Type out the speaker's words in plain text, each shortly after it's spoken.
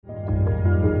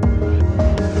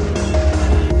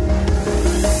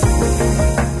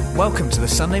Welcome to the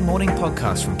Sunday morning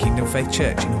podcast from Kingdom Faith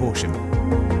Church in Horsham.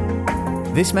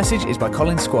 This message is by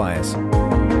Colin Squires.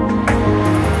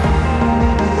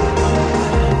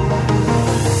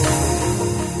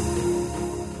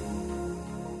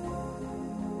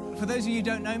 For those of you who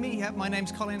don't know me, my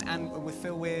name's Colin, and with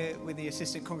Phil, we're the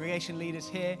assistant congregation leaders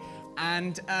here.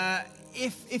 And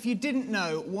if you didn't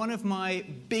know, one of my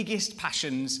biggest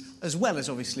passions, as well as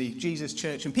obviously Jesus,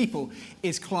 church and people,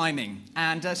 is climbing.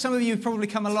 And some of you have probably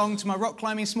come along to my rock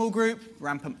climbing small group.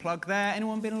 Rampant plug there.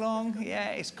 Anyone been along?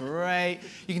 Yeah, it's great.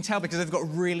 You can tell because they've got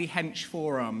really hench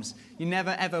forearms. You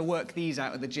never ever work these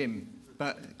out at the gym,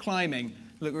 but climbing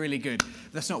look really good.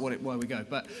 That's not why we go.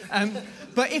 But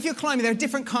if you're climbing, there are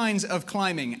different kinds of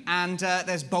climbing. And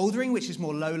there's bouldering, which is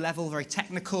more low level, very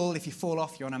technical. If you fall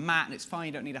off, you're on a mat and it's fine.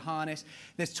 You don't need a harness.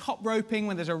 There's top roping,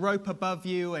 when there's a rope above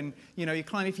you and you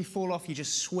climb. If you fall off, you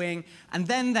just swing. And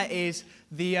then there is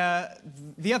the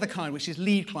other kind, which is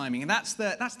lead climbing. And that's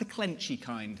the clenchy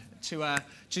kind,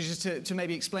 to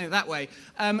maybe explain it that way.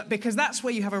 Because that's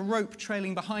where you have a rope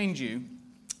trailing behind you.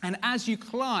 And as you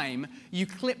climb, you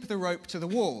clip the rope to the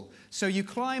wall. So you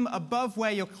climb above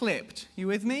where you're clipped. You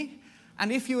with me?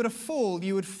 And if you were to fall,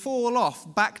 you would fall off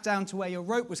back down to where your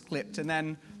rope was clipped and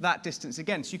then that distance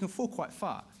again. So you can fall quite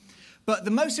far. But the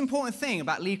most important thing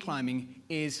about lead climbing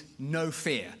is no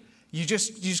fear. You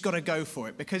just got to go for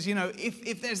it. Because,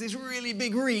 if there's this really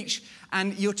big reach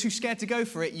and you're too scared to go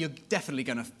for it, you're definitely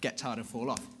going to get tired and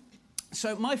fall off.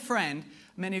 So my friend,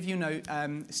 many of you know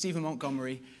Stephen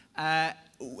Montgomery,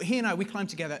 he and I, we climbed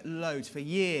together loads for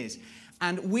years.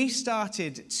 And we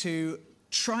started to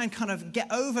try and kind of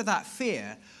get over that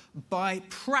fear by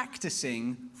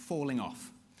practicing falling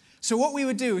off. So what we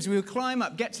would do is we would climb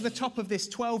up, get to the top of this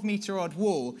 12-meter odd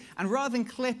wall, and rather than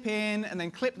clip in and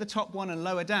then clip the top one and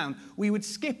lower down, we would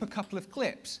skip a couple of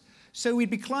clips. So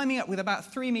we'd be climbing up with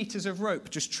about 3 meters of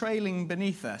rope just trailing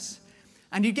beneath us.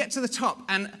 And you'd get to the top,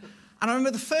 and I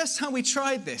remember the first time we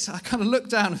tried this, I kind of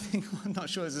looked down and think, I'm not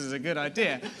sure this is a good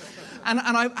idea. And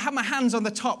I had my hands on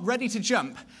the top, ready to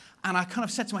jump. And I kind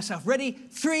of said to myself, ready,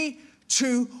 3,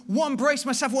 2, 1, brace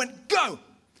myself, went, go!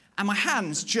 And my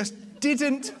hands just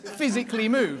didn't physically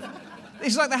move.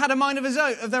 It's like they had a mind of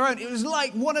their own. It was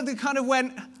like one of them kind of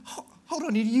went, hold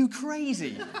on, are you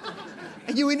crazy?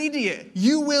 Are you an idiot?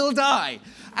 You will die.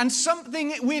 And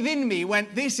something within me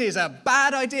went, this is a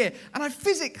bad idea. And I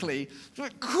physically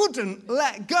couldn't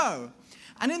let go.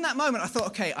 And in that moment, I thought,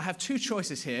 okay, I have two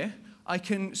choices here. I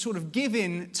can sort of give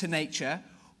in to nature,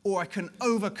 or I can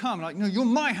overcome. Like, no, you're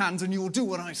my hands and you will do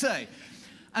what I say.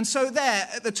 And so there,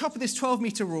 at the top of this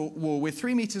 12-meter wall with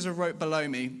 3 meters of rope below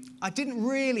me, I didn't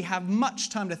really have much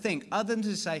time to think other than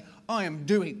to say, I'm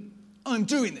doing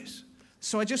this.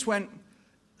 So I just went,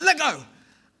 let go.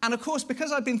 And of course,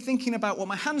 because I'd been thinking about what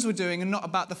my hands were doing and not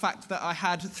about the fact that I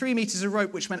had 3 meters of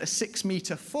rope, which meant a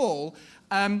 6-meter fall,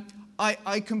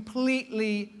 I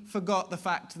completely forgot the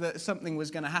fact that something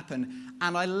was going to happen.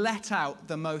 And I let out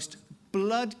the most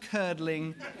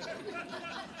blood-curdling,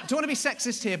 I don't want to be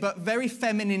sexist here, but very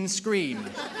feminine scream.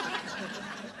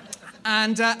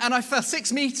 And I fell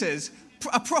 6 meters,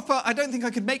 a proper, I don't think I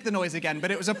could make the noise again,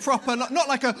 but it was a proper, not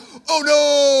like a, oh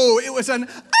no, it was an,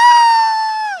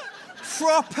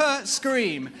 proper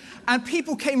scream. And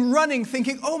people came running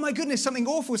thinking, oh my goodness, something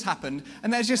awful's happened.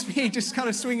 And there's just me just kind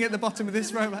of swinging at the bottom of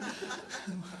this rope.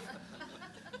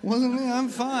 Wasn't me, I'm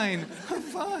fine.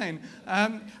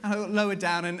 And I got lowered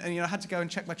down and I had to go and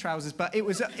check my trousers, but it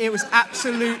was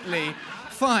absolutely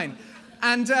fine.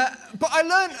 And but I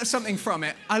learned something from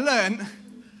it. I learned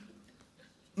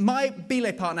my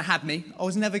belay partner had me. I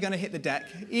was never going to hit the deck.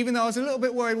 Even though I was a little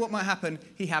bit worried what might happen,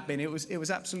 he had been. It was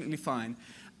absolutely fine.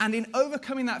 And in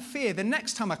overcoming that fear, the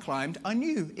next time I climbed, I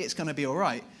knew it's going to be all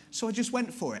right. So I just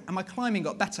went for it, and my climbing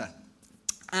got better.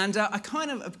 And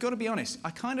I've got to be honest,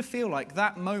 I kind of feel like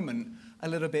that moment a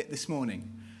little bit this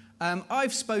morning.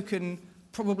 I've spoken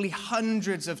probably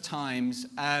hundreds of times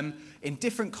in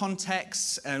different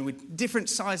contexts and with different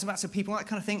sizes, amounts of people, that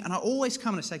kind of thing. And I always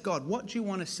come and I say, God, what do you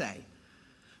want to say?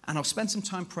 And I'll spend some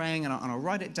time praying and I'll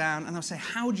write it down and I'll say,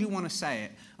 how do you want to say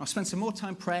it? I'll spend some more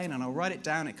time praying and I'll write it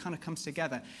down. It kind of comes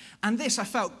together. And this, I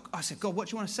said, God, what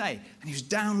do you want to say? And he was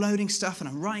downloading stuff and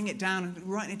I'm writing it down.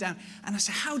 And I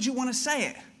said, how do you want to say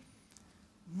it?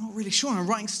 I'm not really sure. I'm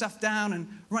writing stuff down and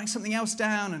writing something else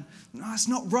down. And no, that's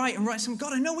not right. And writing something.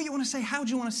 God, I know what you want to say. How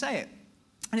do you want to say it?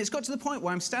 And it's got to the point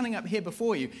where I'm standing up here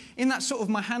before you in that sort of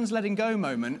my hands letting go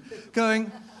moment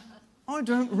going, I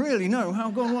don't really know how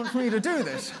God wants me to do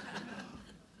this.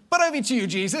 But over to you,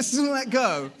 Jesus, and let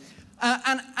go.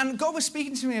 And God was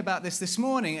speaking to me about this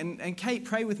morning, and Kate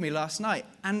prayed with me last night.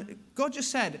 And God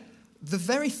just said, the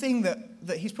very thing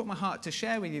that he's put my heart to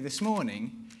share with you this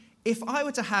morning, if I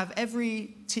were to have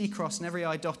every T crossed and every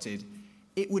I dotted,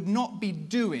 it would not be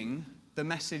doing the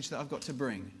message that I've got to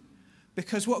bring.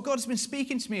 Because what God's been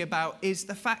speaking to me about is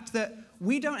the fact that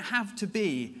we don't have to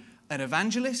be an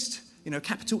evangelist,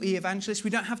 capital E evangelist. We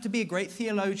don't have to be a great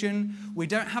theologian. We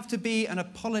don't have to be an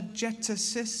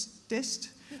apologeticist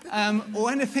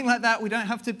or anything like that. We don't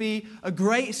have to be a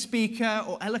great speaker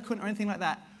or eloquent or anything like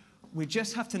that. We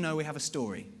just have to know we have a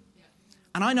story.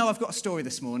 And I know I've got a story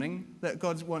this morning that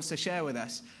God wants to share with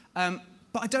us, but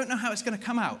I don't know how it's going to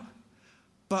come out.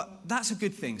 But that's a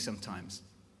good thing sometimes.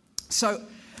 So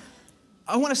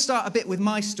I want to start a bit with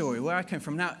my story, where I came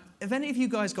from. Now, have any of you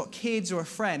guys got kids or a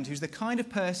friend who's the kind of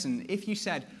person, if you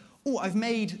said, oh, I've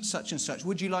made such and such,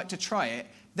 would you like to try it?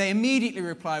 They immediately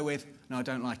reply with, no, I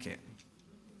don't like it.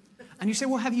 And you say,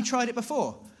 well, have you tried it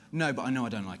before? No, but I know I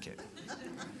don't like it.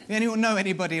 Anyone know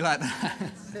anybody like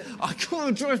that? Oh, God,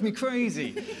 it drives me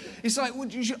crazy. It's like, well,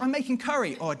 I'm making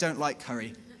curry. Oh, I don't like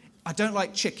curry. I don't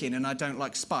like chicken and I don't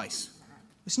like spice.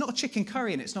 It's not a chicken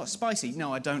curry and it's not spicy.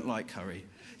 No, I don't like curry.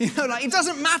 It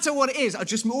doesn't matter what it is. I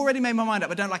just already made my mind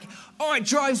up. I don't like it. Oh, it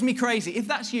drives me crazy. If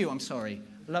that's you, I'm sorry.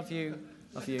 Love you.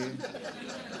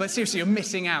 But seriously, you're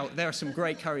missing out. There are some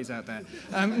great curries out there.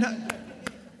 No,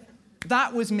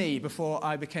 that was me before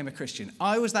I became a Christian.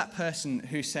 I was that person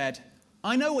who said,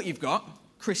 I know what you've got,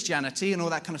 Christianity and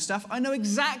all that kind of stuff. I know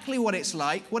exactly what it's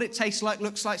like, what it tastes like,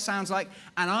 looks like, sounds like,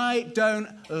 and I don't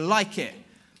like it.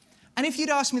 And if you'd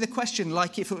asked me the question,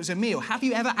 like if it was a meal, have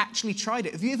you ever actually tried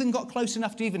it? Have you even got close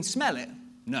enough to even smell it?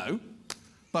 No.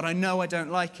 But I know I don't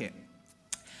like it.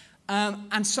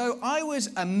 And so I was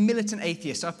a militant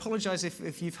atheist. I apologize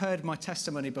if you've heard my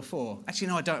testimony before. Actually,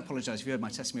 no, I don't apologize if you've heard my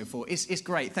testimony before. It's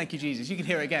great. Thank you, Jesus. You can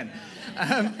hear it again.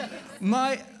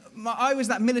 I was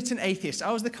that militant atheist.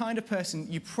 I was the kind of person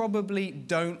you probably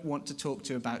don't want to talk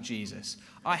to about Jesus.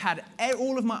 I had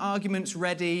all of my arguments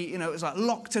ready. It was like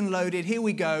locked and loaded. Here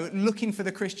we go, looking for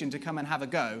the Christian to come and have a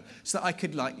go so that I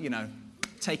could,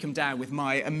 take him down with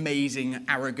my amazing,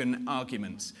 arrogant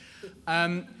arguments.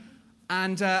 But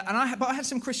I had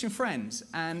some Christian friends,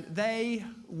 and they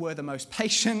were the most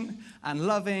patient and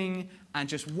loving and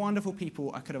just wonderful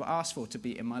people I could have asked for to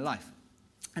be in my life.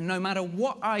 And no matter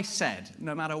what I said,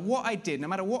 no matter what I did, no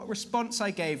matter what response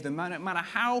I gave them, no matter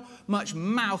how much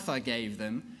mouth I gave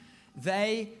them,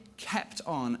 they kept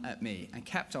on at me and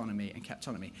kept on at me and kept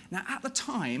on at me. Now, at the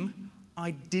time,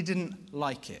 I didn't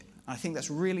like it. I think that's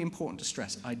really important to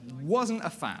stress. I wasn't a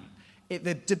fan.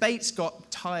 The debates got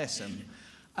tiresome.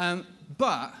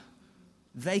 But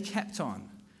they kept on.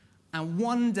 And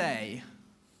one day,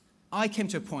 I came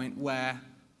to a point where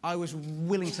I was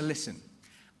willing to listen.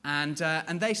 And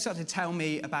they started to tell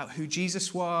me about who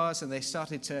Jesus was, and they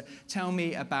started to tell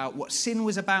me about what sin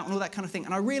was about and all that kind of thing.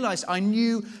 And I realized I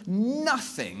knew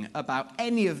nothing about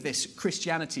any of this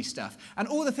Christianity stuff. And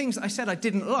all the things that I said I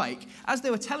didn't like, as they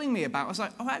were telling me about, I was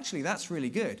like, oh, actually, that's really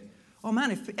good. Oh,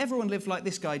 man, if everyone lived like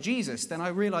this guy Jesus, then I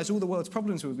realized all the world's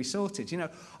problems would be sorted.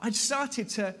 I started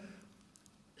to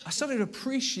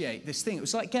appreciate this thing. It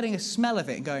was like getting a smell of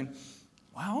it and going,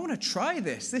 wow, I want to try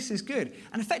this. This is good.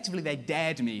 And effectively, they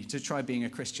dared me to try being a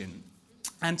Christian.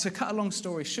 And to cut a long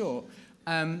story short,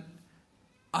 I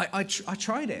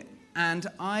tried it. And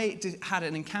I had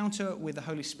an encounter with the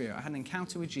Holy Spirit. I had an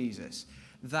encounter with Jesus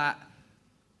that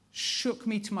shook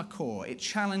me to my core. It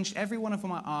challenged every one of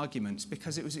my arguments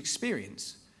because it was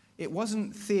experience. It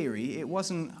wasn't theory. It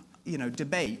wasn't,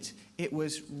 debate. It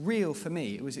was real for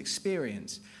me. It was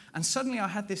experience. And suddenly I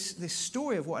had this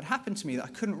story of what had happened to me that I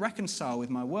couldn't reconcile with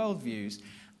my worldviews.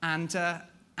 And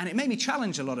it made me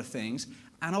challenge a lot of things.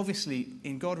 And obviously,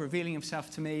 in God revealing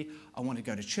himself to me, I wanted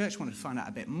to go to church, wanted to find out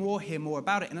a bit more, hear more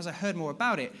about it. And as I heard more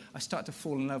about it, I started to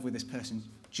fall in love with this person,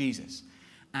 Jesus.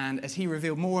 And as he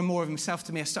revealed more and more of himself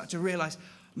to me, I started to realize,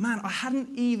 man, I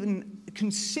hadn't even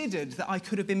considered that I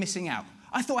could have been missing out.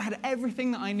 I thought I had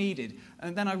everything that I needed.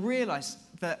 And then I realized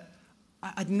that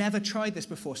I'd never tried this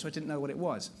before, so I didn't know what it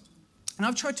was. And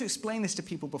I've tried to explain this to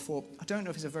people before. I don't know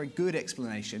if it's a very good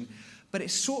explanation, but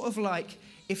it's sort of like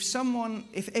if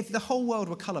the whole world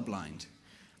were colorblind,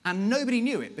 and nobody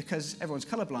knew it because everyone's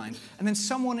colorblind, and then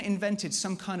someone invented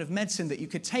some kind of medicine that you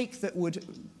could take that would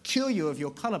cure you of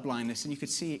your colorblindness, and you could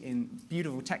see it in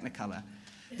beautiful Technicolor,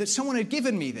 that someone had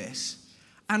given me this,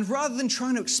 and rather than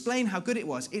trying to explain how good it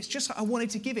was, it's just like I wanted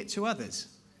to give it to others.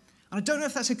 And I don't know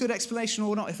if that's a good explanation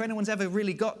or not, if anyone's ever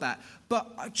really got that, but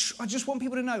I just want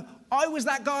people to know, I was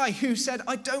that guy who said,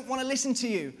 I don't want to listen to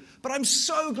you, but I'm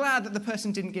so glad that the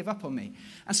person didn't give up on me.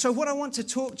 And so what I want to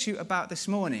talk to you about this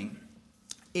morning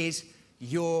is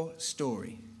your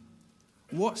story.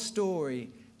 What story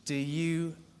do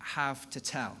you have to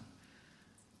tell.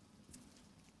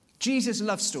 Jesus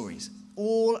loved stories.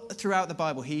 All throughout the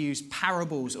Bible, he used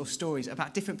parables or stories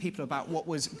about different people, about what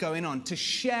was going on, to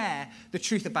share the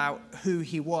truth about who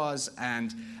he was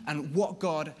and what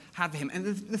God had for him. And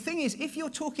the thing is, if you're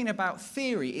talking about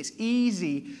theory, it's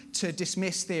easy to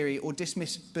dismiss theory or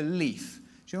dismiss belief.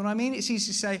 Do you know what I mean? It's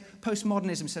easy to say,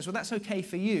 postmodernism says, well, that's okay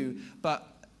for you, but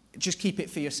just keep it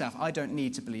for yourself. I don't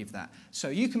need to believe that. So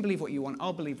you can believe what you want,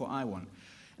 I'll believe what I want.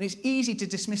 And it's easy to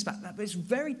dismiss that, but it's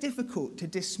very difficult to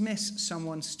dismiss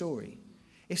someone's story.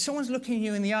 If someone's looking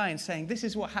you in the eye and saying, this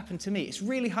is what happened to me, it's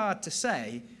really hard to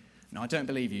say, no, I don't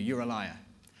believe you, you're a liar.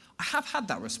 I have had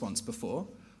that response before,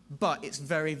 but it's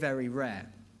very, very rare.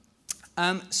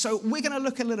 So we're going to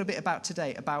look a little bit about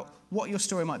today, about what your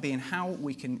story might be and how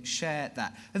we can share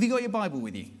that. Have you got your Bible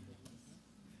with you?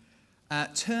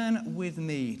 Turn with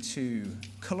me to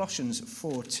Colossians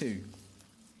 4:2.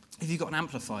 If you've got an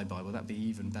Amplified Bible, that'd be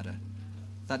even better.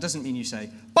 That doesn't mean you say,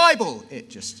 Bible!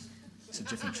 It's a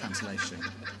different translation.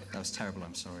 That was terrible,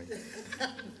 I'm sorry.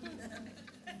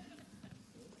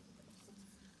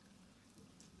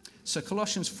 So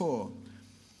Colossians 4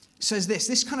 says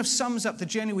this kind of sums up the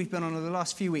journey we've been on over the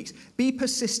last few weeks. Be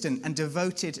persistent and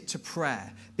devoted to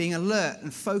prayer, being alert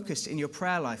and focused in your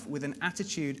prayer life with an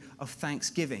attitude of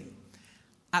thanksgiving.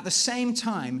 At the same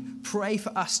time, pray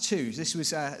for us too. This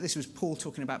was Paul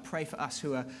talking about pray for us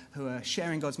who are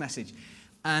sharing God's message.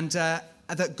 And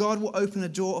that God will open a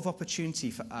door of opportunity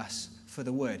for us for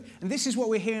the word. And this is what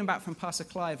we're hearing about from Pastor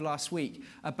Clive last week,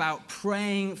 about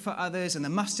praying for others and the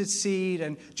mustard seed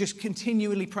and just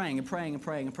continually praying and praying and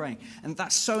praying and praying. And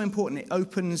that's so important. It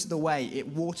opens the way. It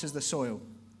waters the soil.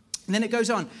 And then it goes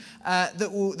on,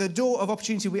 the door of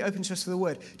opportunity will be open to us for the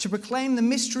word, to proclaim the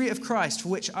mystery of Christ for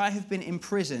which I have been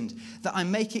imprisoned, that I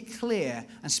make it clear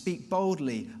and speak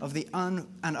boldly of and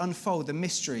unfold the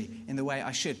mystery in the way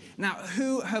I should. Now,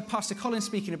 who heard Pastor Colin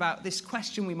speaking about this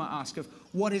question we might ask of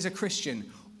what is a Christian?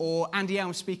 Or Andy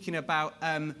Elm speaking about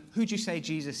who do you say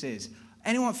Jesus is?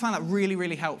 Anyone found that really,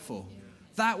 really helpful?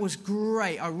 That was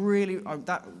great. I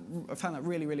found that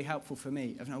really, really helpful for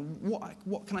me.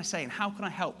 What can I say and how can I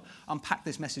help unpack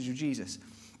this message of Jesus?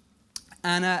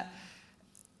 And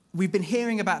we've been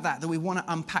hearing about that we want to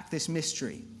unpack this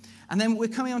mystery. And then we're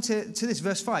coming on to this,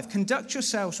 verse 5. Conduct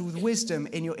yourselves with wisdom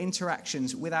in your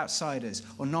interactions with outsiders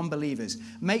or non-believers.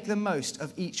 Make the most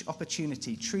of each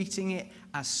opportunity, treating it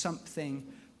as something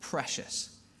precious.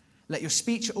 Let your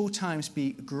speech at all times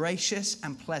be gracious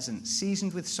and pleasant,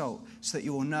 seasoned with salt, so that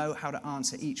you will know how to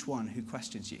answer each one who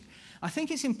questions you. I think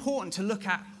it's important to look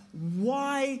at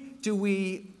why do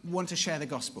we want to share the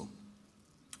gospel?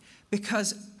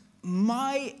 Because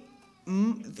my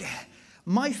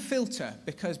filter,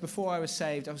 because before I was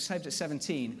saved at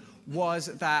 17, was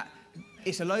that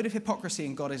it's a load of hypocrisy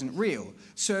and God isn't real.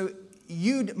 So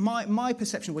my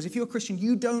perception was, if you're a Christian,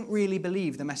 you don't really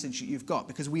believe the message that you've got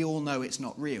because we all know it's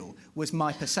not real, was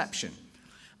my perception.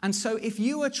 And so if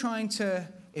you are trying to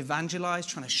evangelize,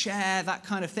 trying to share that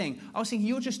kind of thing, I was thinking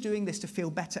you're just doing this to feel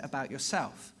better about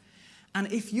yourself.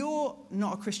 And if you're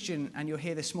not a Christian and you're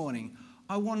here this morning,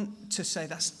 I want to say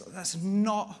that's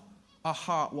not our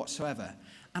heart whatsoever.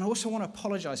 And I also want to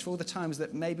apologize for all the times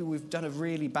that maybe we've done a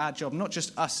really bad job, not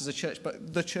just us as a church,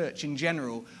 but the church in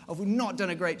general, of we've not done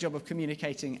a great job of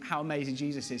communicating how amazing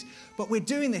Jesus is. But we're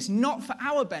doing this not for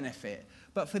our benefit,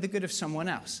 but for the good of someone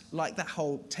else. Like that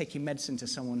whole taking medicine to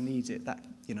someone needs it,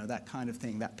 that kind of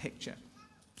thing, that picture.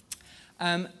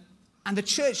 And the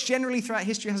church generally throughout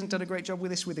history hasn't done a great job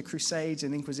with this, with the Crusades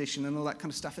and Inquisition and all that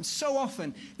kind of stuff. And so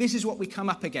often, this is what we come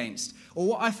up against. Or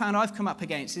what I found I've come up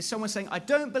against is someone saying, I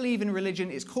don't believe in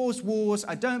religion, it's caused wars,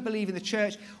 I don't believe in the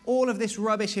church, all of this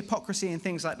rubbish, hypocrisy and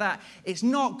things like that. It's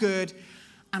not good.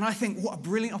 And I think, what a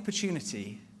brilliant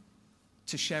opportunity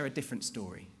to share a different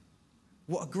story.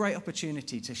 What a great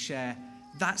opportunity to share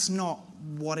that's not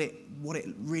what it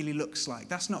really looks like.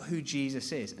 That's not who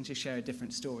Jesus is, and to share a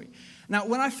different story. Now,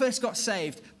 when I first got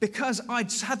saved, because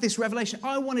I'd had this revelation,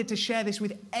 I wanted to share this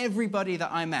with everybody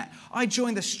that I met. I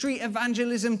joined the street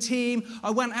evangelism team. I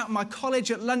went out in my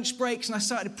college at lunch breaks, and I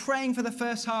started praying for the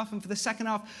first half and for the second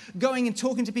half, going and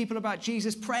talking to people about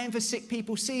Jesus, praying for sick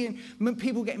people, seeing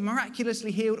people getting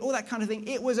miraculously healed, all that kind of thing.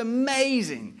 It was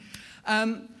amazing.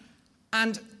 And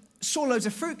saw loads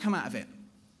of fruit come out of it.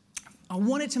 I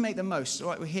wanted to make the most,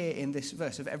 like we hear in this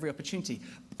verse, of every opportunity.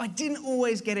 I didn't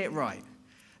always get it right.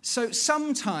 So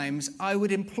sometimes I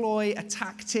would employ a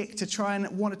tactic to try and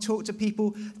want to talk to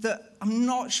people that I'm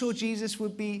not sure Jesus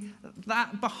would be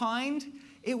that behind.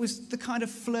 It was the kind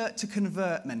of flirt to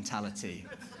convert mentality.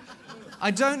 I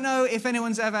don't know if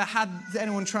anyone's ever had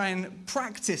anyone try and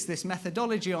practice this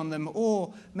methodology on them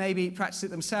or maybe practice it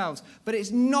themselves, but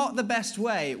it's not the best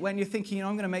way when you're thinking,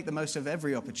 I'm going to make the most of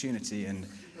every opportunity, and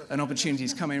an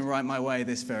opportunity's coming right my way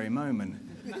this very moment.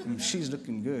 She's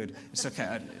looking good. It's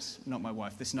okay, it's not my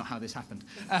wife. This is not how this happened.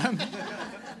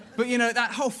 But,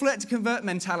 that whole flirt to convert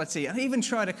mentality. I even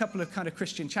tried a couple of kind of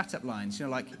Christian chat-up lines.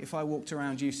 Like, if I walked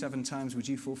around you 7 times, would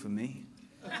you fall for me?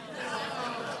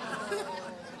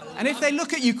 And if they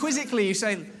look at you quizzically, you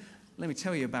say, let me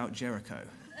tell you about Jericho.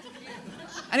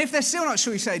 And if they're still not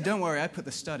sure, you say, don't worry, I put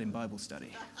the stud in Bible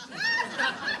study.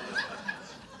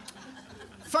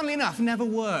 Funnily enough, never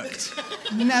worked.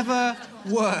 Never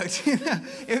worked.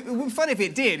 It would be fun if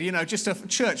it did, just a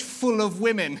church full of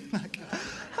women.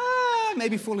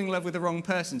 Maybe falling in love with the wrong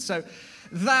person. So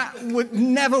that would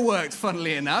never worked,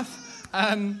 funnily enough.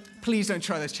 Please don't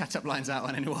try those chat-up lines out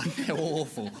on anyone. They're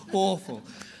awful, awful.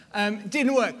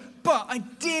 Didn't work. But I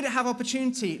did have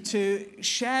opportunity to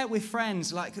share with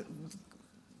friends, like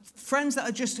friends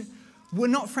that were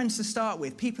not friends to start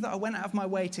with, people that I went out of my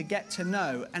way to get to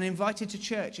know and invited to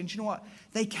church. And do you know what?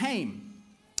 They came.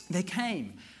 They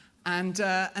came. And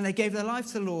they gave their life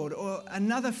to the Lord. Or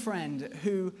another friend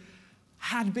who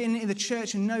had been in the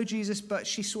church and know Jesus, but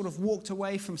she sort of walked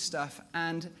away from stuff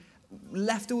and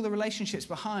left all the relationships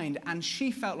behind. And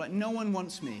she felt like, no one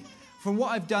wants me. From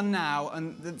what I've done now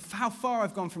and how far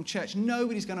I've gone from church,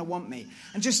 nobody's going to want me.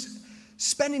 And just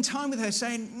spending time with her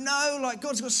saying, no, like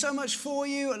God's got so much for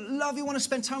you. I love you, want to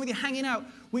spend time with you, hanging out,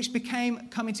 which became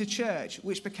coming to church,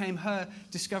 which became her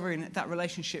discovering that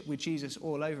relationship with Jesus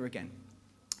all over again.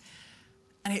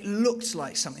 And it looked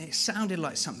like something, it sounded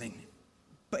like something,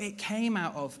 but it came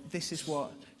out of, this is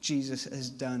what Jesus has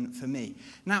done for me.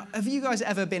 Now, have you guys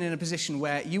ever been in a position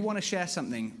where you want to share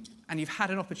something and you've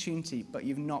had an opportunity, but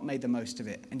you've not made the most of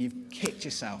it, and you've kicked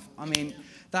yourself? I mean,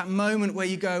 that moment where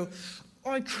you go,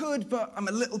 I could, but I'm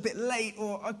a little bit late,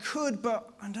 or I could,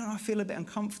 but I don't know, I feel a bit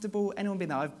uncomfortable. Anyone been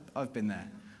there? I've been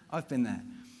there. I've been there.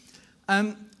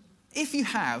 If you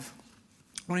have,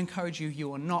 I want to encourage you,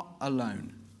 you are not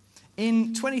alone.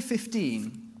 In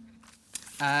 2015,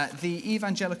 the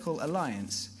Evangelical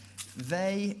Alliance,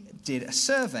 they did a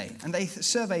survey, and they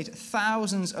surveyed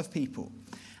thousands of people.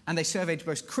 And they surveyed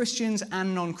both Christians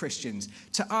and non-Christians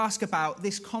to ask about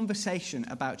this conversation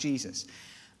about Jesus.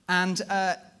 And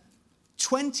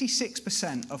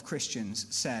 26% of Christians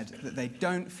said that they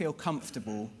don't feel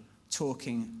comfortable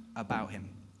talking about him.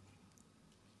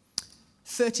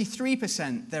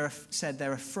 33% said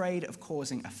they're afraid of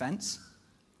causing offense.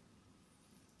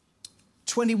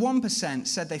 21%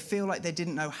 said they feel like they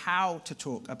didn't know how to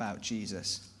talk about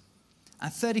Jesus.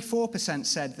 And 34%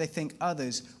 said they think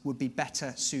others would be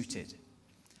better suited.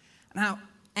 Now,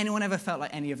 anyone ever felt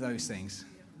like any of those things?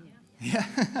 Yeah,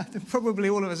 probably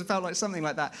all of us have felt like something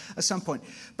like that at some point.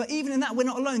 But even in that, we're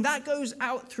not alone. That goes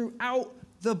out throughout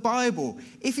the Bible.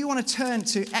 If you want to turn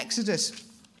to Exodus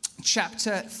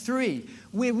chapter 3,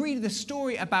 we're reading the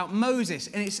story about Moses,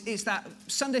 and it's that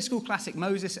Sunday school classic,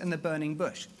 Moses and the burning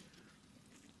bush.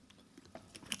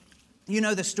 You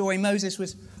know the story.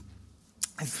 Moses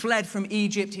had fled from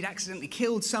Egypt. He'd accidentally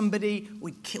killed somebody.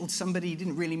 He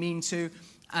didn't really mean to.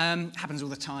 Happens all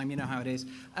the time, you know how it is.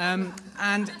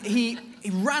 And he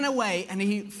ran away, and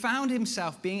he found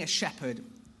himself being a shepherd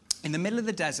in the middle of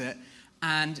the desert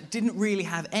and didn't really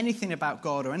have anything about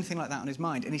God or anything like that on his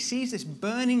mind. And he sees this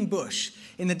burning bush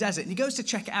in the desert, and he goes to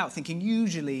check it out, thinking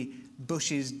usually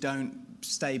bushes don't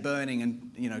stay burning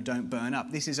and, don't burn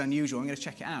up. This is unusual. I'm going to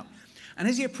check it out. And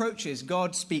as he approaches,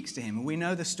 God speaks to him. And we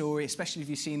know the story, especially if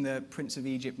you've seen the Prince of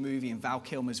Egypt movie and Val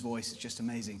Kilmer's voice. It's just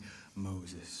amazing.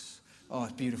 Moses. Oh,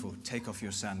 it's beautiful. Take off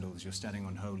your sandals. You're standing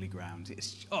on holy ground.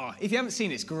 If you haven't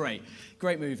seen it, it's great.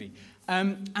 Great movie.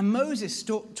 And Moses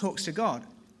talks to God.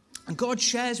 And God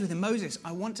shares with him, Moses,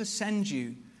 I want to send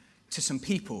you to some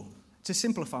people. To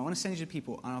simplify, I want to send you to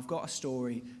people, and I've got a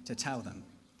story to tell them.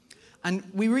 And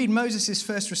we read Moses'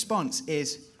 first response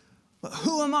is, but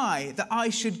who am I that I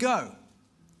should go?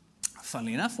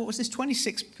 Funnily enough, what was this?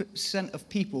 26% of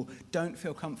people don't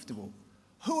feel comfortable.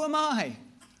 Who am I?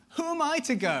 Who am I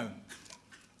to go?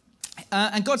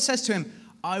 And God says to him,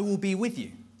 I will be with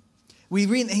you. We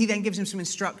read that he then gives him some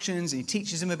instructions and he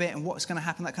teaches him a bit and what's going to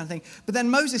happen, that kind of thing. But then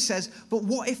Moses says, but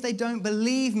what if they don't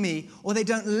believe me or they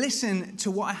don't listen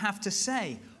to what I have to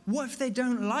say? What if they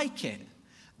don't like it?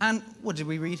 And what did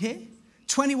we read here?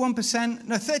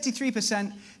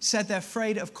 33% said they're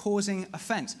afraid of causing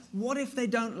offense. What if they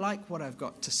don't like what I've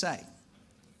got to say?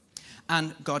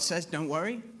 And God says, don't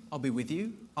worry, I'll be with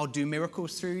you. I'll do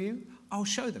miracles through you. I'll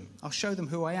show them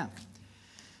who I am.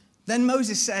 Then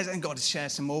Moses says, and God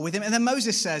shares some more with him, and then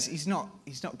Moses says, he's not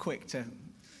quick to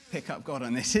pick up God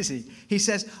on this, is he? He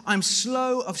says, I'm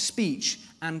slow of speech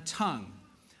and tongue.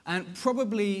 And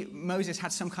probably Moses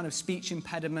had some kind of speech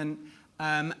impediment,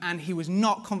 and he was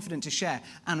not confident to share.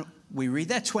 And we read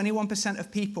there, 21%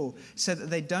 of people said that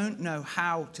they don't know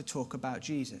how to talk about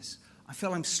Jesus. I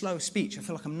feel I'm slow of speech. I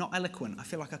feel like I'm not eloquent. I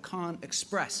feel like I can't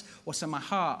express what's in my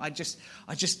heart. I just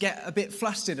get a bit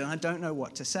flustered and I don't know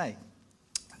what to say.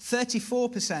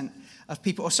 34% of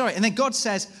people, and then God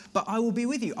says, but I will be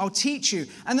with you. I'll teach you.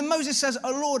 And then Moses says,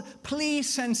 oh Lord, please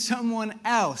send someone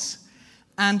else.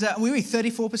 And we read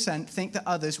 34% think that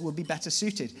others will be better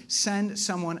suited. Send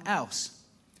someone else.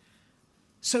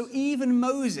 So even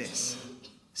Moses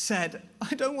said,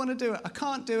 I don't want to do it. I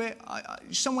can't do it.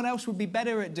 Someone else would be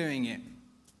better at doing it.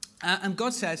 And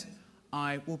God says,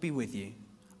 I will be with you.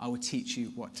 I will teach you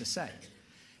what to say.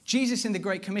 Jesus in the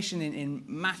Great Commission in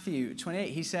Matthew 28,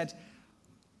 he said,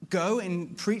 go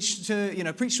and preach to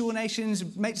all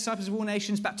nations, make disciples of all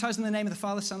nations, baptize in the name of the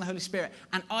Father, Son, and the Holy Spirit,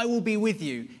 and I will be with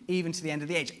you even to the end of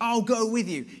the age. I'll go with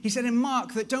you. He said in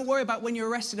Mark that don't worry about when you're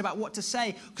arrested about what to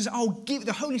say, because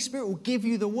the Holy Spirit will give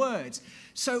you the words.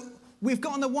 So we've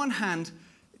got on the one hand,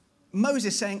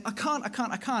 Moses saying, I can't.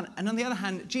 And on the other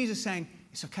hand, Jesus saying,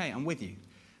 it's okay, I'm with you.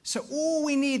 So all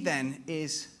we need then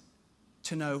is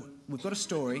to know we've got a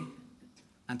story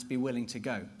and to be willing to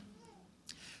go.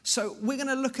 So we're going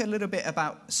to look a little bit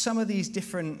about some of these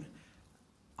different,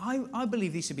 I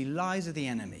believe these to be lies of the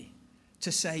enemy,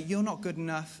 to say you're not good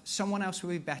enough, someone else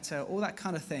will be better, all that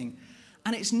kind of thing.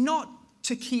 And it's not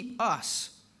to keep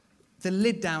us, the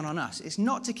lid down on us. It's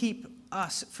not to keep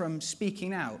us from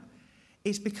speaking out.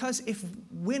 It's because if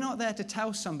we're not there to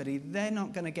tell somebody, they're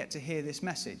not going to get to hear this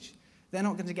message. They're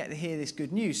not going to get to hear this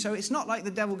good news. So it's not like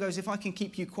the devil goes, if I can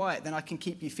keep you quiet, then I can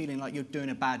keep you feeling like you're doing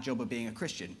a bad job of being a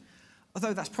Christian.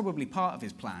 Although that's probably part of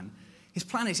his plan. His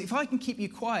plan is, if I can keep you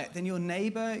quiet, then your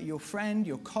neighbor, your friend,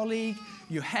 your colleague,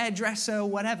 your hairdresser,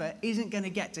 whatever, isn't going to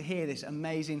get to hear this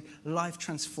amazing,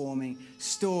 life-transforming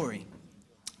story.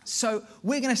 So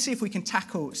we're going to see if we can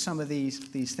tackle some of these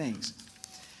things.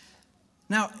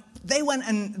 Now, they went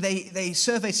and they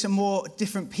surveyed some more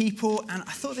different people, and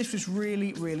I thought this was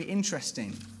really, really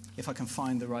interesting, if I can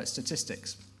find the right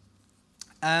statistics.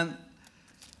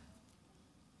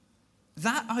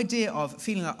 That idea of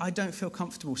feeling like I don't feel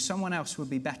comfortable, someone else would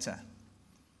be better.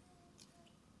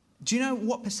 Do you know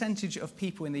what percentage of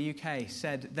people in the UK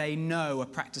said they know a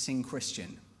practicing Christian?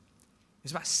 It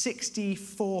was about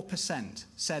 64%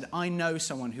 said, I know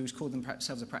someone who's called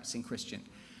themselves a practicing Christian.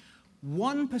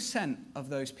 1% of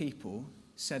those people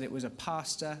said it was a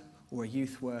pastor or a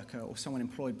youth worker or someone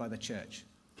employed by the church.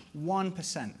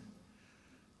 1%.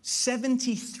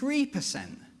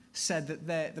 73% said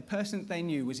that the person that they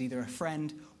knew was either a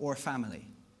friend or a family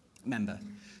member.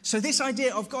 So this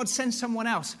idea of God sends someone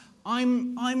else,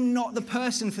 I'm not the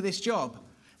person for this job.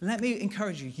 Let me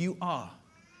encourage you, you are.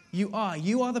 You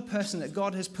are the person that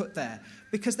God has put there,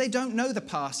 because they don't know the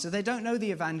pastor, they don't know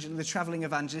the traveling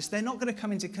evangelist, they're not going to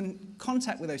come into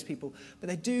contact with those people, but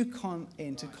they do come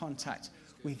into contact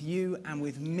with you and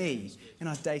with me in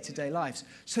our day-to-day lives.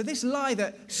 So this lie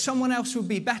that someone else will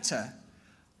be better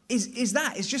is just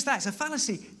that. It's a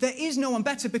fallacy. There is no one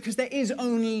better because there is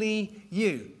only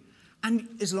you. And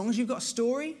as long as you've got a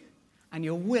story and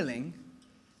you're willing,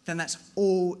 then that's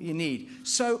all you need.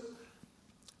 So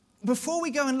before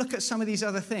we go and look at some of these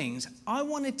other things, I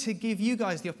wanted to give you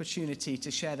guys the opportunity to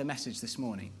share the message this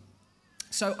morning.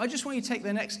 So I just want you to take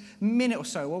the next minute or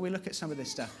so while we look at some of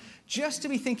this stuff, just to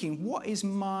be thinking, what is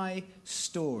my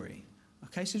story?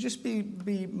 Okay, so just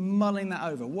be mulling that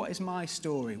over. What is my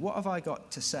story? What have I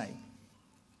got to say?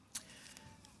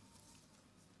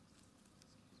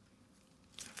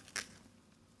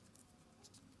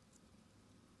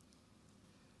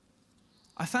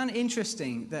 I found it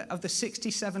interesting that of the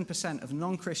 67% of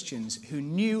non-Christians who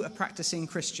knew a practicing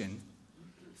Christian,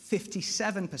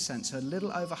 57%, so a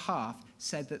little over half,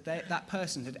 said that that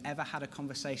person had ever had a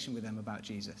conversation with them about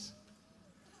Jesus.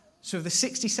 So of the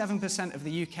 67% of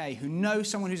the UK who know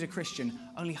someone who's a Christian,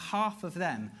 only half of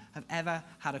them have ever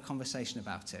had a conversation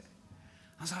about it.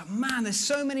 I was like, man, there's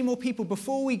so many more people.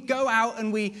 Before we go out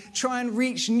and we try and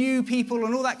reach new people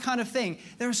and all that kind of thing,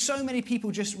 there are so many people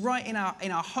just right in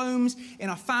our homes, in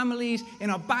our families,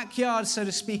 in our backyards, so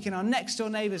to speak, in our next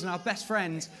door neighbors and our best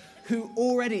friends, who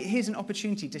already, here's an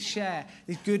opportunity to share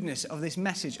the goodness of this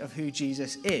message of who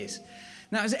Jesus is.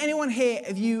 Now, is there anyone here,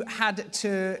 have you had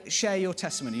to share your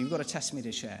testimony? You've got a testimony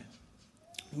to share.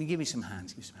 Let me give me some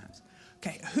hands.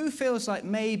 Okay, who feels like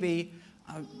maybe,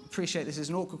 I appreciate this is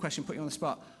an awkward question, put you on the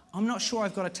spot, I'm not sure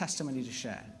I've got a testimony to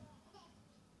share.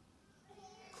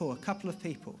 Cool, a couple of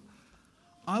people.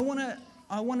 I want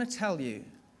to tell you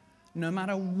no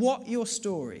matter what your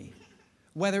story,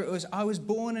 whether it was I was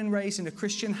born and raised in a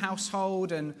Christian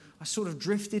household and I sort of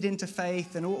drifted into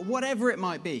faith and whatever it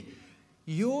might be,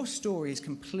 your story is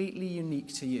completely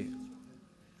unique to you.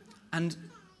 And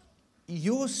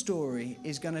your story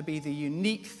is going to be the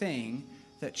unique thing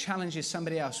that challenges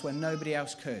somebody else where nobody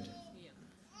else could.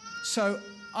 So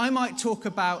I might talk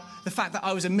about the fact that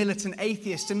I was a militant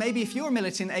atheist, and maybe if you're a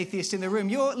militant atheist in the room,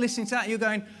 you're listening to that and you're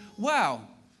going, wow,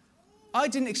 I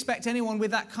didn't expect anyone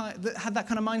with that had that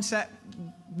kind of mindset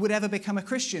would ever become a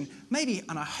Christian. Maybe,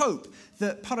 and I hope,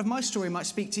 that part of my story might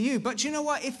speak to you. But you know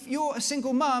what? If you're a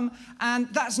single mum and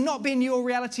that's not been your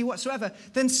reality whatsoever,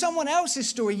 then someone else's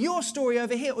story, your story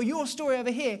over here or your story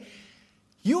over here,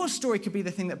 your story could be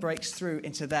the thing that breaks through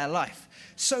into their life.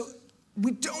 So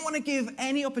we don't want to give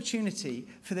any opportunity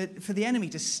for the enemy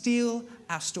to steal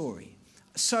our story.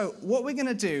 So what we're going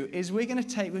to do is we're going to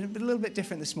take, we're a little bit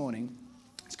different this morning.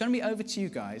 It's going to be over to you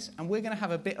guys, and we're going to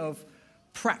have a bit of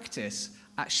practice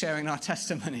at sharing our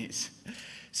testimonies.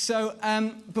 So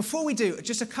before we do,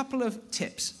 just a couple of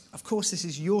tips. Of course, this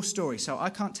is your story, so I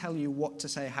can't tell you what to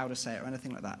say, how to say it, or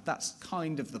anything like that. That's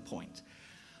kind of the point.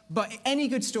 But any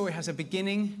good story has a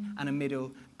beginning and a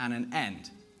middle and an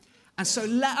end. And so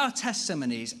let our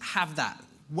testimonies have that.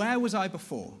 Where was I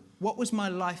before? What was my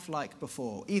life like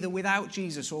before? Either without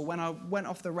Jesus or when I went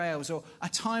off the rails, or a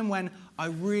time when I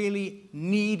really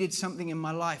needed something in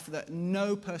my life that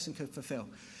no person could fulfill.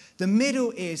 The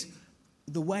middle is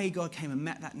the way God came and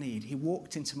met that need. He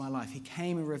walked into my life. He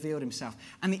came and revealed himself.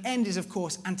 And the end is, of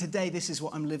course, and today this is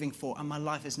what I'm living for, and my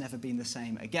life has never been the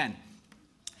same again.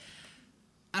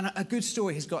 And a good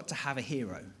story has got to have a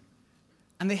hero.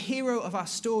 And the hero of our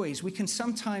stories, we can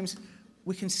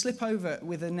slip over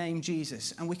with the name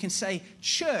Jesus, and we can say,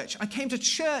 church, I came to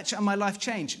church and my life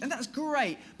changed. And that's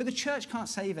great, but the church can't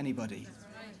save anybody.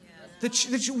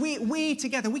 We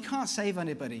together, we can't save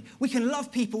anybody. We can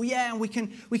love people, yeah, and we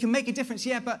can make a difference,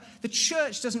 yeah, but the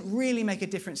church doesn't really make a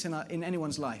difference in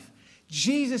anyone's life.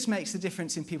 Jesus makes the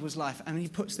difference in people's life, and he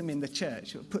puts them in the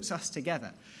church. It puts us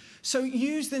together. So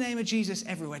use the name of Jesus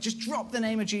everywhere. Just drop the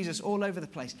name of Jesus all over the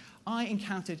place. I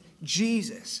encountered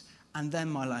Jesus, and then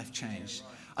my life changed.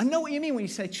 I know what you mean when you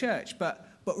say church, but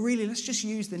really, let's just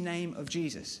use the name of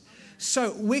Jesus.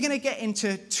 So we're going to get into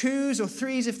 2s or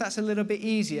 3s if that's a little bit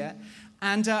easier.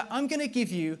 And I'm going to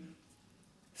give you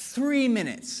 3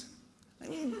 minutes,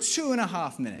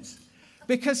 2.5 minutes.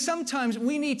 Because sometimes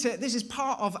we need to, this is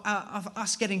part of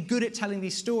us getting good at telling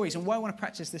these stories, and why I want to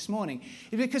practice this morning,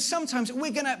 is because sometimes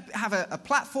we're going to have a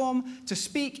platform to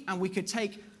speak, and we could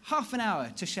take half an hour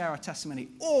to share our testimony.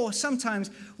 Or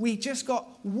sometimes we just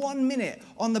got 1 minute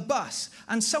on the bus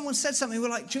and someone said something, we're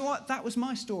like, do you know what? That was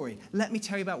my story. Let me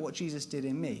tell you about what Jesus did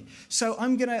in me. So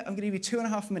I'm gonna give you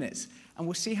 2.5 minutes and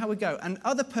we'll see how we go. And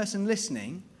other person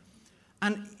listening,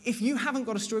 and if you haven't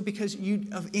got a story because you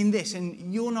in this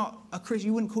and you're not a Christian,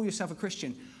 you wouldn't call yourself a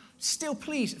Christian, still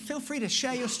please feel free to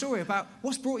share your story about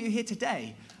what's brought you here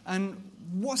today and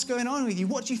what's going on with you.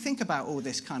 What do you think about all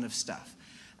this kind of stuff?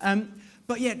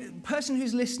 But yeah, person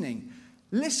who's listening,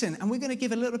 listen, and we're going to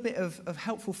give a little bit of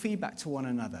helpful feedback to one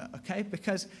another, okay?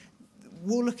 Because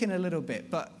we'll look in a little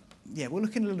bit, but yeah, we'll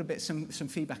look in a little bit, some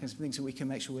feedback and some things that we can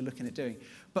make sure we're looking at doing.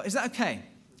 But is that okay?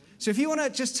 So if you want to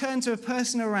just turn to a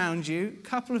person around you, a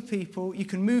couple of people, you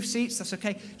can move seats, that's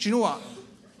okay. Do you know what?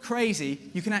 Crazy,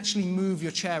 you can actually move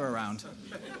your chair around.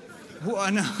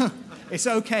 What? No, it's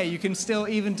okay, you can still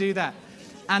even do that.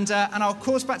 And I'll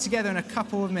call us back together in a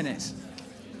couple of minutes.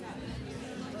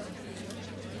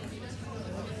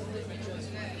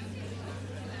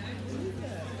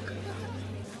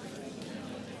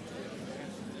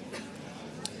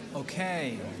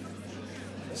 Okay,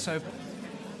 so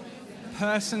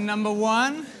person number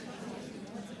 1,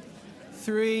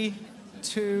 3,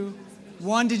 2,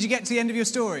 1. Did you get to the end of your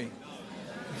story?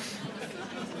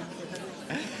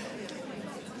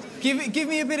 Give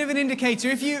me a bit of an indicator.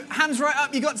 If you hands right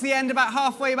up, you got to the end about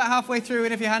halfway through,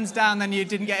 and if your hands down, then you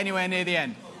didn't get anywhere near the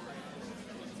end.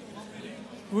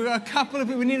 We've got a couple of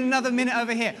people. We need another minute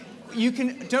over here.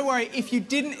 Don't worry, if you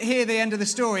didn't hear the end of the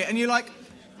story and you're like,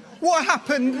 what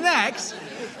happened next?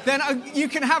 Then you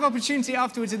can have opportunity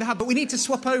afterwards in the hub. But we need to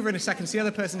swap over in a second so the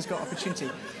other person's got opportunity.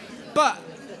 But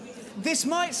this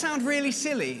might sound really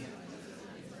silly.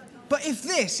 But if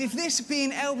this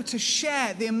being able to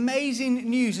share the amazing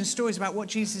news and stories about what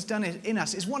Jesus has done in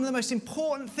us is one of the most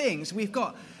important things we've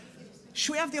got,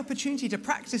 should we have the opportunity to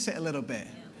practice it a little bit?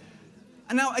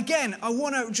 And now, again, I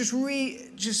want to just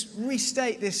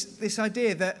restate this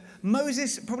idea that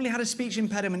Moses probably had a speech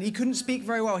impediment. He couldn't speak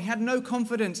very well. He had no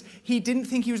confidence. He didn't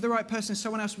think he was the right person.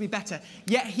 Someone else would be better.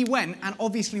 Yet he went, and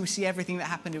obviously we see everything that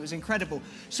happened. It was incredible.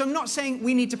 So I'm not saying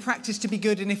we need to practice to be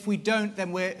good, and if we don't,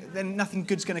 then nothing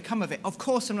good's going to come of it. Of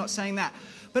course, I'm not saying that.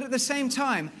 But at the same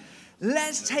time,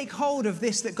 let's take hold of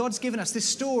this that God's given us, this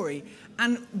story,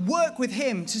 and work with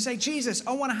him to say, Jesus,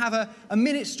 I want to have a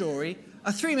minute story,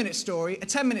 a 3-minute story, a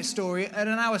 10-minute story, and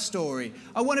an hour story.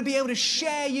 I want to be able to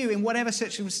share you in whatever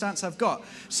circumstance I've got.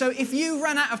 So if you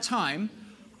run out of time,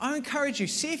 I encourage you,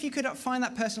 see if you could find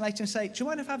that person later and say, do you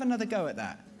mind if I have another go at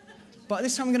that? But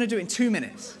this time I'm going to do it in 2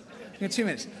 minutes. In 2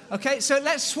 minutes. Okay, so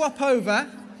let's swap over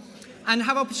and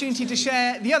have opportunity to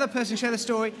share, the other person share the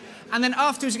story. And then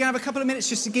afterwards, we're going to have a couple of minutes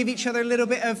just to give each other a little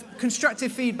bit of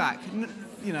constructive feedback.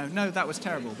 No, that was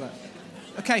terrible. But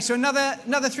okay, so another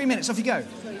 3 minutes. Off you go.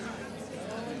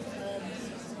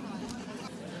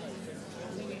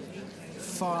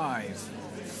 5,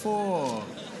 4,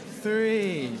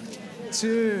 3,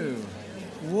 2,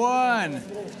 1.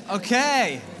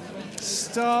 Okay,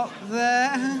 stop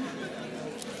there.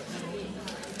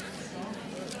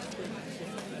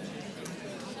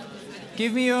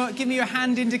 Give me your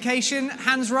hand indication.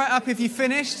 Hands right up if you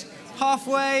finished.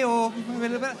 Halfway or a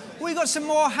little bit. We got some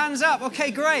more hands up.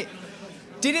 Okay, great.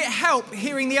 Did it help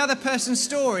hearing the other person's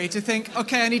story to think,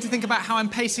 okay, I need to think about how I'm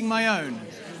pacing my own?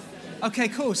 Okay,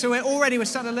 cool. So we're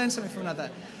starting to learn something from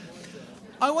another.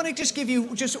 I want to just give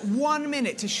you just 1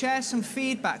 minute to share some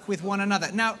feedback with one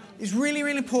another. Now, it's really,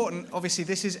 really important. Obviously,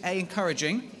 this is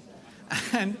encouraging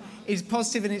and it's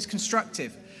positive and it's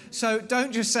constructive. So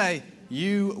don't just say,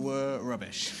 you were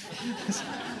rubbish. It's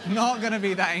not going to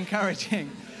be that encouraging.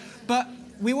 But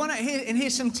we want to, and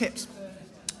here's some tips.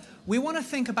 We want to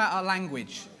think about our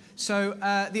language. So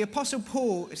the Apostle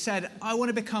Paul said, I want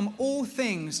to become all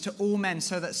things to all men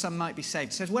so that some might be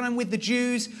saved. He says, when I'm with the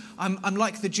Jews, I'm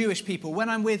like the Jewish people. When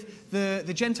I'm with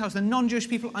the Gentiles, the non-Jewish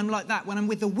people, I'm like that. When I'm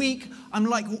with the weak,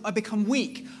 I become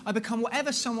weak. I become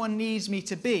whatever someone needs me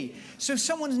to be. So if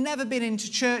someone's never been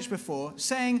into church before,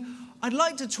 saying, I'd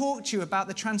like to talk to you about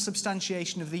the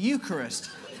transubstantiation of the Eucharist,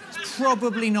 it's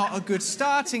probably not a good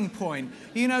starting point.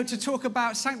 To talk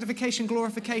about sanctification,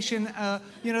 glorification,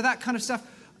 that kind of stuff.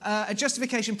 A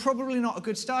justification, probably not a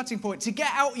good starting point. To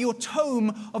get out your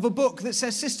tome of a book that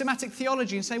says systematic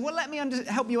theology and say, well, let me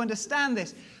help you understand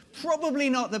this, probably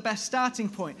not the best starting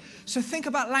point. So think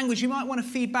about language. You might want to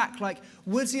feed back, like,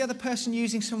 was the other person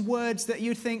using some words that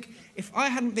you'd think, if I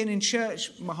hadn't been in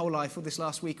church my whole life or this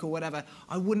last week or whatever,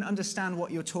 I wouldn't understand what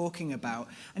you're talking about.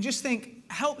 And just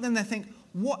help them then think,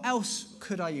 what else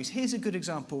could I use? Here's a good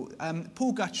example.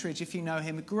 Paul Guttridge, if you know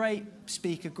him, a great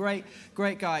speaker, great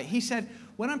guy. He said,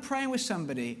 when I'm praying with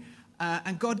somebody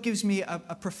and God gives me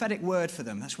a prophetic word for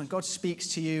them, that's when God speaks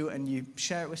to you and you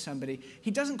share it with somebody,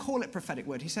 he doesn't call it prophetic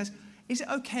word. He says, is it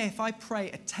okay if I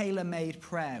pray a tailor-made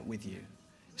prayer with you?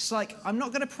 It's like, I'm not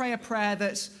going to pray a prayer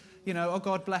that's, oh,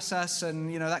 God bless us,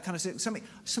 and, that kind of thing.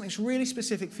 Something's really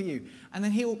specific for you. And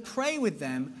then he will pray with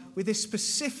them with this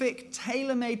specific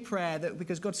tailor-made prayer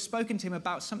because God's spoken to him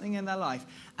about something in their life.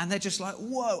 And they're just like,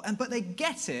 whoa. But they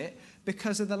get it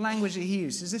because of the language that he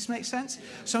used. Does this make sense?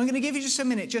 So I'm going to give you just a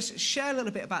minute. Just share a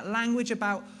little bit about language,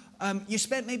 about you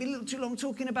spent maybe a little too long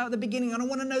talking about the beginning, and I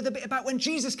want to know the bit about when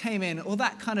Jesus came in, or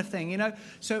that kind of thing,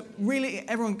 So really,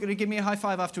 everyone going to give me a high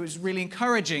five afterwards. Really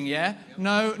encouraging, yeah?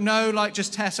 No, like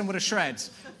just tear someone to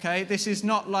shreds, okay? This is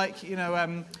not like,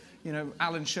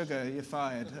 Alan Sugar, you're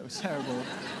fired. That was terrible.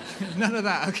 None of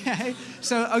that, okay?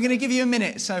 So I'm going to give you a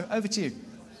minute, so over to you.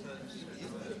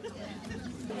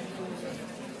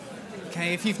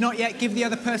 Okay, if you've not yet, give the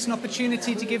other person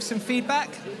opportunity to give some feedback.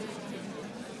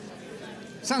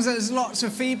 Sounds like there's lots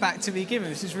of feedback to be given.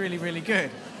 This is really, really good.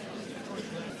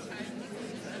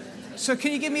 So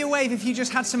can you give me a wave if you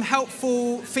just had some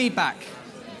helpful feedback?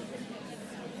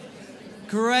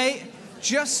 Great.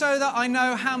 Just so that I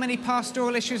know how many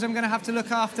pastoral issues I'm going to have to look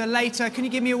after later, can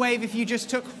you give me a wave if you just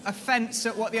took offense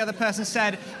at what the other person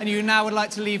said and you now would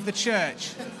like to leave the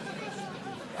church?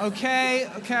 Okay,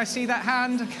 I see that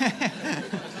hand. Okay.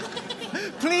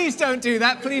 Please don't do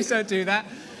that.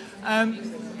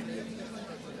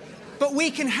 But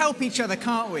we can help each other,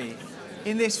 can't we?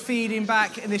 In this feeding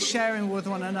back, in this sharing with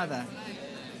one another.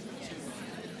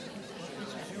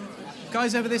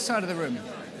 Guys over this side of the room.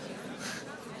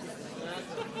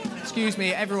 Excuse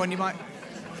me, everyone, you might...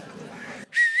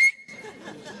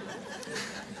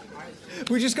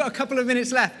 We've just got a couple of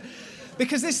minutes left.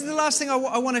 Because this is the last thing I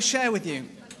want to share with you.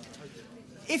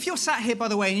 If you're sat here, by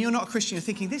the way, and you're not a Christian, you're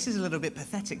thinking, this is a little bit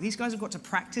pathetic. These guys have got to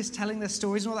practice telling their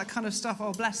stories and all that kind of stuff.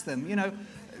 Oh, bless them.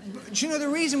 do you know the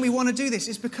reason we want to do this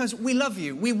is because we love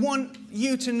you. We want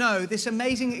you to know this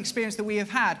amazing experience that we have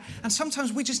had. And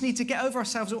sometimes we just need to get over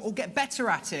ourselves or get better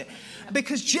at it.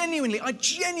 Because I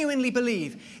genuinely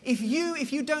believe, if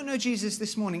you don't know Jesus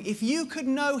this morning, if you could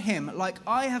know him like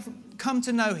I have come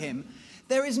to know him,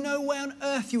 there is no way on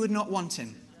earth you would not want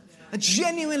him. I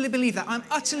genuinely believe that. I'm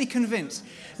utterly convinced.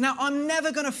 Now, I'm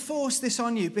never going to force this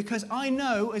on you because I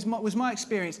know, as was my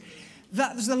experience,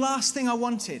 that was the last thing I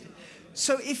wanted.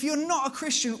 So if you're not a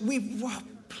Christian,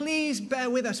 please bear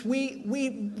with us.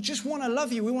 We just want to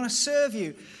love you. We want to serve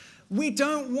you. We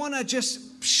don't want to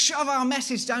just shove our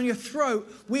message down your throat.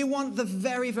 We want the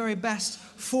very, very best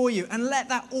for you. And let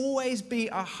that always be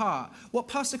our heart. What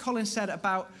Pastor Colin said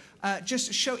about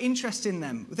just show interest in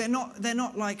them. They're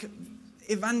not like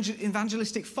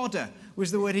evangelistic fodder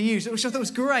was the word he used, which I thought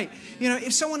was great. You know,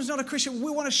 if someone is not a Christian,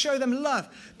 we want to show them love.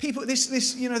 People,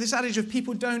 this adage of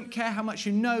people don't care how much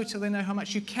you know till they know how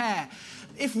much you care.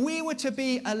 If we were to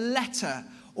be a letter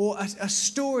or a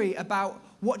story about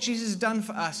what Jesus has done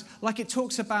for us, like it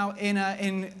talks about in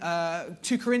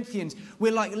 2 Corinthians,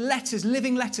 we're like letters,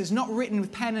 living letters, not written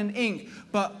with pen and ink,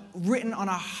 but written on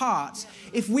our hearts.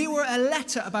 If we were a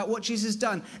letter about what Jesus has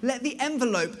done, let the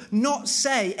envelope not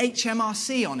say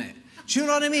HMRC on it. Do you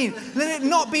know what I mean? Let it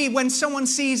not be when someone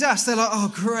sees us, they're like,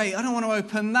 oh, great, I don't want to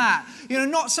open that. You know,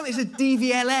 not something that's a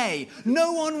DVLA.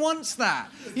 No one wants that.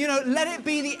 You know, let it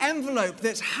be the envelope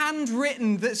that's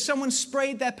handwritten, that someone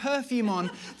sprayed their perfume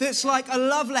on, that's like a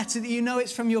love letter that you know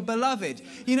it's from your beloved.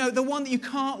 You know, the one that you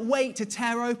can't wait to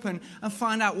tear open and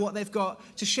find out what they've got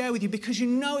to share with you because you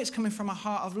know it's coming from a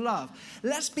heart of love.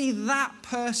 Let's be that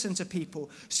person to people.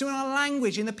 So in our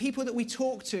language, in the people that we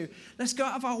talk to, let's go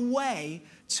out of our way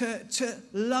to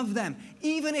love them,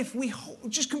 even if we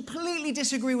just completely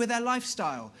disagree with their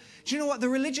lifestyle. Do you know what? The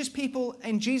religious people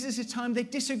in Jesus' time, they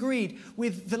disagreed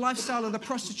with the lifestyle of the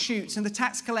prostitutes and the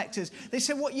tax collectors. They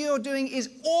said, what you're doing is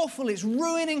awful. It's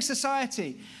ruining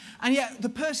society. And yet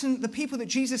the people that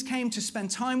Jesus came to spend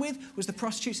time with was the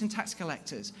prostitutes and tax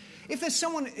collectors. If there's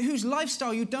someone whose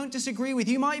lifestyle you don't disagree with,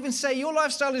 you might even say your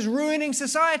lifestyle is ruining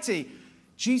society.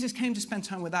 Jesus came to spend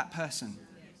time with that person.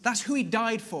 That's who he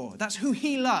died for. That's who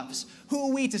he loves. Who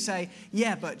are we to say,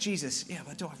 yeah, but Jesus,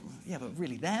 but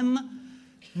really them?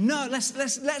 No,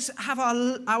 let's have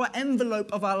our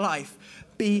envelope of our life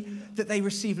be that they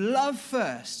receive love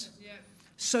first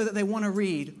so that they want to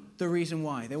read the reason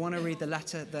why. They want to read the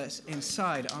letter that's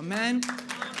inside. Amen.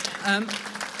 I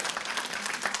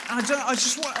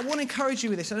want to encourage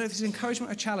you with this. I don't know if it's an encouragement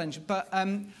or a challenge, but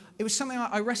it was something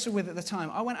I wrestled with at the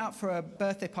time. I went out for a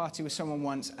birthday party with someone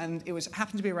once, and it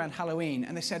happened to be around Halloween.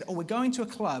 And they said, we're going to a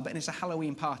club, and it's a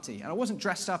Halloween party. And I wasn't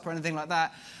dressed up or anything like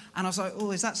that. And I was like,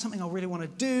 is that something I really want to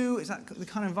do? Is that the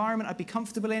kind of environment I'd be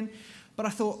comfortable in? But I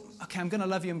thought, okay, I'm going to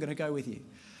love you. I'm going to go with you.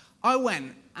 I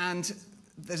went, and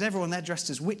there's everyone there dressed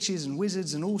as witches and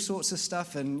wizards and all sorts of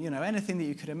stuff, and anything that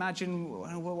you could imagine,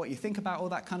 what you think about all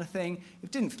that kind of thing. I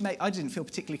didn't feel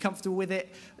particularly comfortable with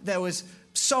it. There was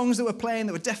songs that were playing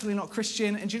that were definitely not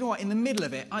Christian, and do you know what? In the middle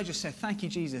of it, I just said, thank you,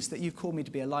 Jesus, that you've called me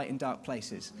to be a light in dark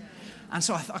places. And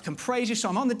so I can praise you. So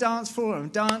I'm on the dance floor, I'm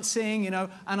dancing, and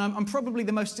I'm probably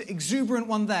the most exuberant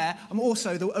one there. I'm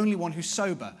also the only one who's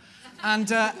sober.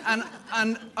 And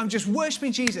I'm just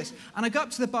worshiping Jesus. And I go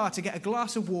up to the bar to get a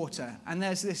glass of water. And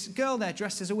there's this girl there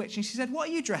dressed as a witch. And she said, what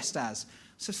are you dressed as?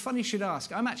 So it's funny you should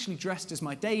ask. I'm actually dressed as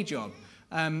my day job.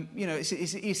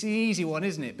 It's an easy one,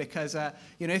 isn't it? Because,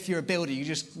 if you're a builder, you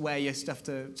just wear your stuff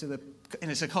and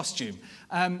it's a costume.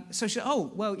 So she said,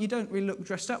 oh, well, you don't really look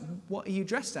dressed up. What are you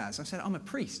dressed as? I said, I'm a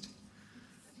priest.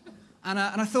 And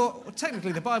I thought, well,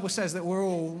 technically the Bible says that we're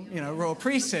all royal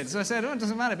priesthood. So I said, oh, it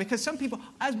doesn't matter, because some people,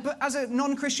 as a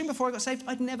non-Christian before I got saved,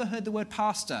 I'd never heard the word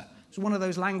pastor. It's one of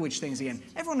those language things again.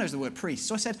 Everyone knows the word priest.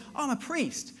 So I said, oh, I'm a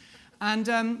priest. And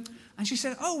she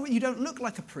said, oh, you don't look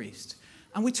like a priest.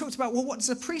 And we talked about, well, what does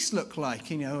a priest look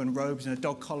like, and robes and a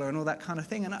dog collar and all that kind of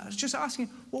thing. And I was just asking,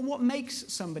 well, what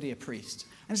makes somebody a priest?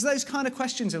 And it's those kind of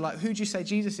questions of like, who do you say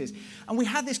Jesus is? And we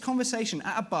had this conversation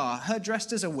at a bar, her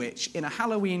dressed as a witch in a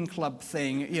Halloween club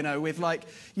thing, with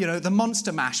the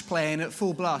Monster Mash playing at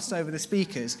full blast over the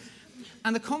speakers.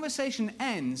 And the conversation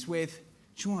ends with,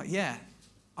 do you know what? Yeah,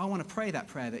 I want to pray that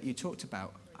prayer that you talked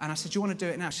about. And I said, do you want to do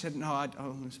it now? She said, no,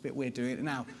 it's a bit weird doing it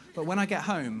now. But when I get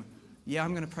home, yeah,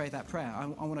 I'm going to pray that prayer.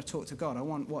 I want to talk to God. I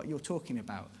want what you're talking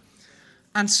about.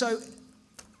 And so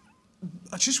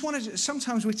I just wanted to,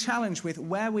 sometimes we're challenged with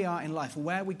where we are in life,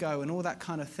 where we go, and all that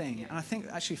kind of thing. And I think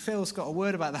actually Phil's got a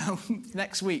word about that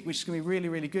next week, which is going to be really,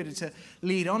 really good to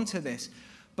lead on to this.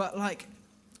 But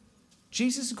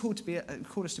Jesus has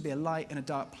called us to be a light in a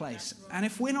dark place. And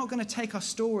if we're not going to take our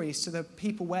stories to the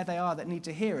people where they are that need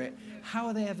to hear it, how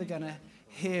are they ever going to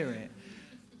hear it?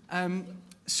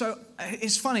 So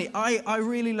it's funny. I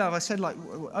really love, I said, like,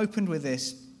 opened with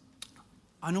this.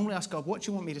 I normally ask God, what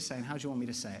do you want me to say and how do you want me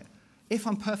to say it? If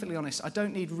I'm perfectly honest, I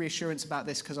don't need reassurance about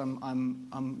this because I'm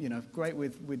great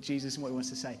with Jesus and what he wants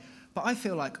to say. But I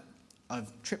feel like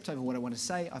I've tripped over what I want to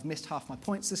say. I've missed half my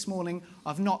points this morning.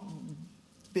 I've not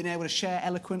been able to share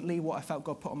eloquently what I felt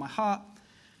God put on my heart.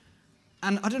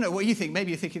 And I don't know what you think.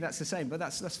 Maybe you're thinking that's the same, but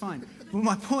that's fine. But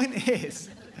my point is,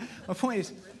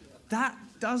 that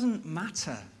doesn't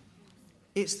matter.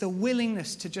 It's the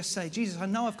willingness to just say, Jesus, I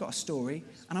know I've got a story,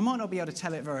 and I might not be able to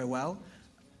tell it very well,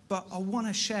 but I want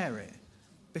to share it.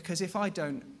 Because if I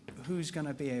don't, who's going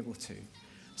to be able to?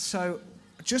 So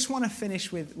I just want to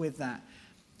finish with that.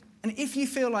 And if you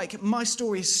feel like my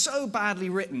story is so badly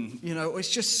written, or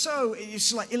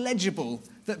it's like illegible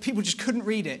that people just couldn't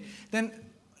read it, then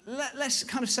let's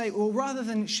kind of say, well, rather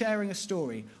than sharing a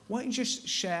story, why don't you just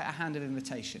share a hand of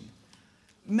invitation?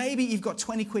 Maybe you've got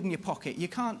 20 quid in your pocket. You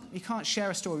can't share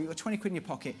a story. You've got 20 quid in your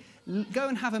pocket. Go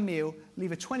and have a meal,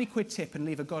 leave a 20 quid tip and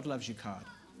leave a God loves you card.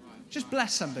 Just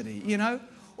bless somebody,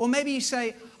 Or maybe you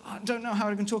say, I don't know how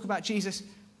I can talk about Jesus.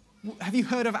 Have you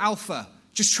heard of Alpha?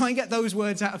 Just try and get those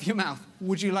words out of your mouth.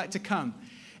 Would you like to come?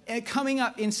 Coming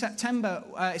up in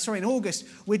in August,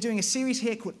 we're doing a series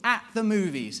here called At the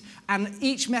Movies. And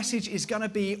each message is going to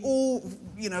be all,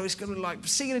 it's going to be like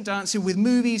singing and dancing with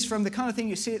movies from the kind of thing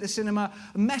you see at the cinema.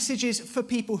 Messages for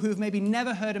people who have maybe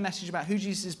never heard a message about who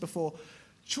Jesus is before. Do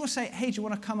you want to say, hey, do you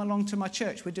want to come along to my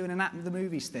church? We're doing an At the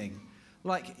Movies thing.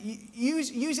 Like,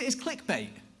 use it as clickbait,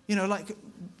 like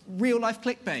real life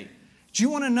clickbait. Do you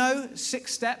want to know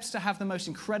 6 steps to have the most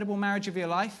incredible marriage of your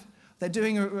life? They're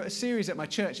doing a series at my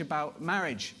church about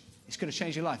marriage. It's going to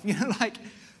change your life.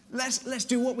 Let's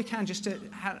do what we can just to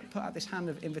put out this hand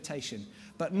of invitation,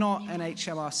 but not an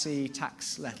HMRC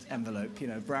tax envelope,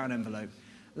 brown envelope.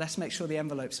 Let's make sure the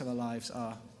envelopes of our lives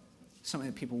are something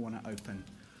that people want to open.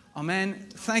 Amen.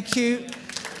 Thank you.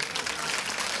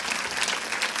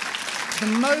 The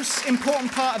most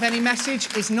important part of any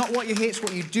message is not what you hear, it's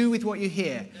what you do with what you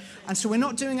hear. And so we're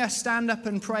not doing a stand up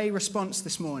and pray response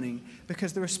this morning,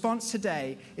 because the response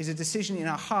today is a decision in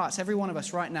our hearts, every one of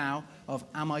us right now, of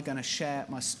am I going to share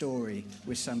my story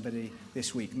with somebody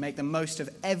this week? Make the most of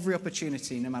every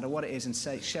opportunity, no matter what it is, and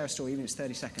share a story, even if it's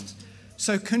 30 seconds.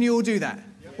 So can you all do that? Are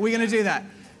we going to do that?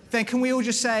 Then can we all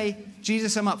just say,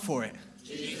 Jesus, I'm up for it?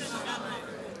 Jesus, I'm up for it.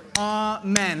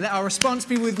 Amen. Let our response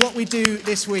be with what we do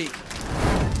this week.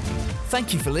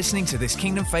 Thank you for listening to this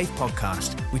Kingdom Faith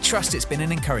podcast. We trust it's been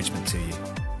an encouragement to you.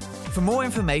 For more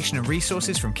information and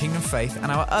resources from Kingdom Faith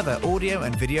and our other audio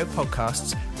and video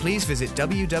podcasts, please visit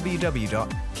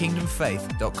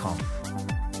www.kingdomfaith.com.